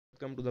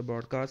welcome to the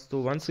broadcast. So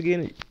once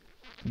again,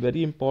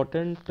 very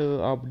important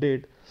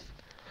update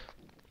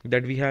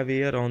that we have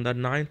here on the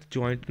ninth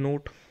joint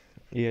note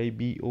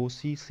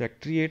AIBOC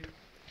Secretariat.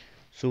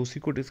 So उसी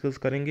को discuss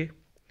करेंगे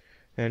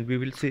and we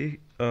will see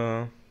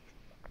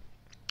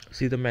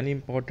the many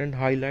important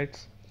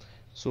highlights.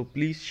 So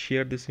please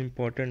share this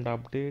important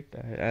update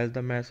as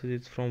the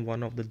message is from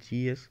one of the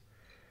GS.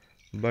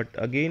 But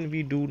again,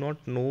 we do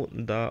not know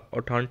the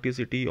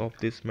authenticity of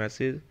this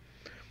message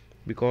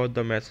because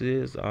the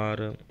messages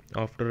are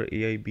after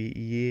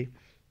AIBEA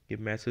के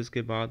message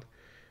के बाद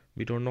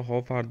we don't know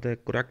how far the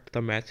correct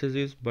the message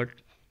is, but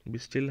we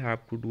still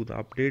have to do the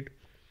update,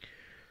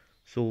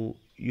 so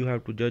you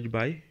have to judge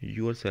by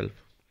yourself.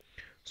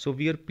 So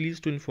we are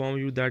pleased to inform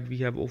you that we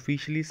have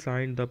officially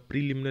signed the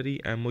preliminary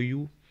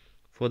MOU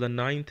for the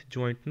ninth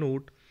joint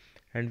note,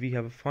 and we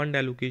have a fund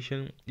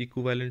allocation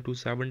equivalent to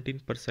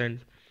 17%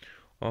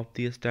 of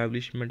the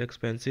establishment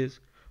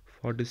expenses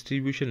for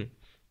distribution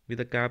with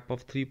a cap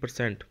of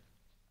 3%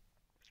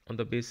 on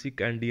the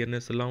basic and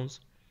dearness allowance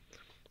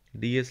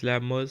DS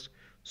lab merged.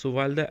 So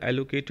while the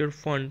allocated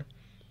fund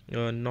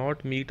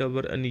not meet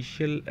our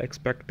initial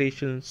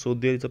expectations, so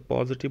there is a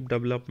positive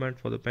development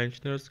for the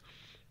pensioners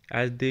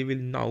as they will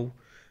now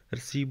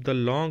receive the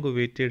long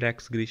awaited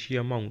ex gratia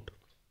amount.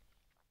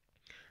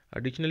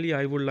 Additionally,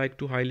 I would like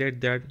to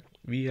highlight that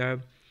we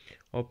have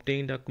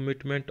obtained a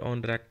commitment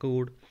on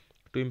record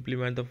to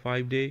implement the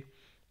 5-day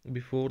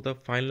before the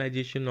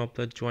finalization of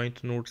the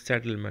joint note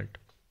settlement.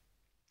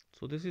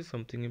 So this is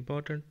something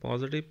important,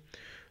 positive.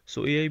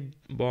 So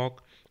AIBOC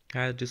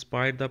has,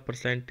 despite the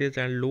percentage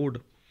and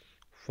load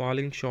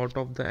falling short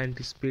of the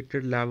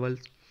anticipated levels,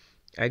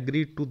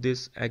 agreed to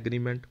this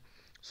agreement.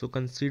 So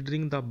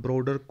considering the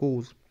broader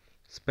cause,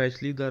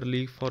 especially the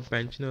relief for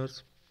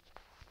pensioners,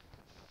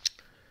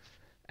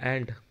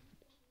 and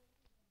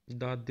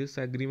this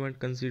agreement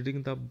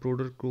considering the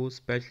broader cause,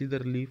 especially the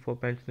relief for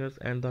pensioners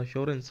and the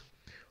assurance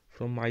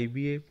from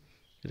IBA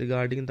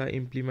regarding the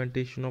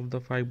implementation of the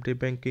 5-day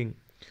banking.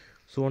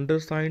 So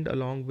undersigned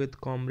along with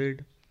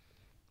Comrade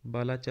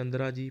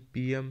Balachandra ji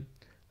PM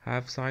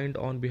have signed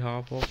on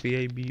behalf of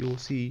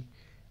AIBOC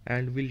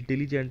and will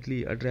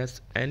diligently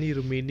address any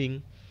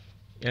remaining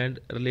and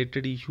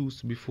related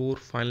issues before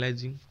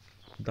finalizing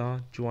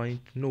the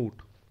joint note.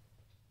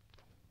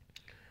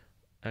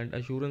 And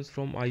assurance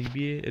from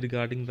IBA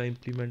regarding the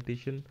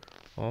implementation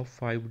of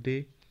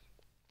 5-day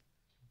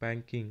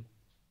banking.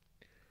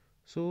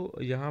 So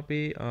यहाँ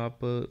पे आप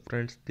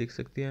friends देख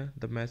सकते हैं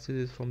the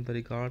message is from the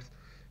regards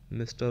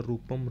mister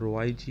Rupam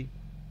Roy ji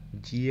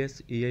GS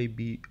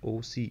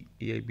AIBOC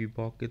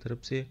की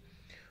तरफ से.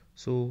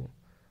 सो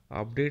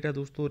update है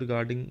दोस्तों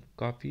रिगार्डिंग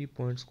काफ़ी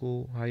पॉइंट्स को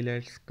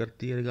हाईलाइट्स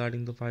करती है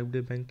regarding the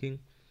 5-day banking,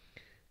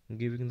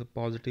 giving the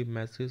positive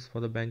message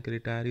for the bank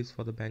retirees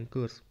for the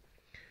bankers.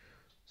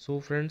 So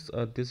friends,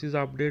 this is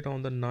update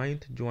on the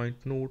ninth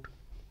joint note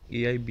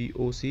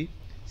AIBOC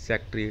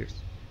secretariats.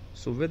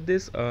 So with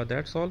this,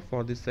 that's all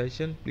for this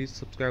session. Please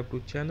subscribe to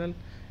channel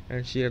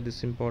and share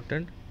this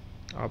important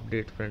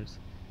update, friends.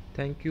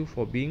 Thank you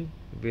for being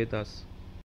with us.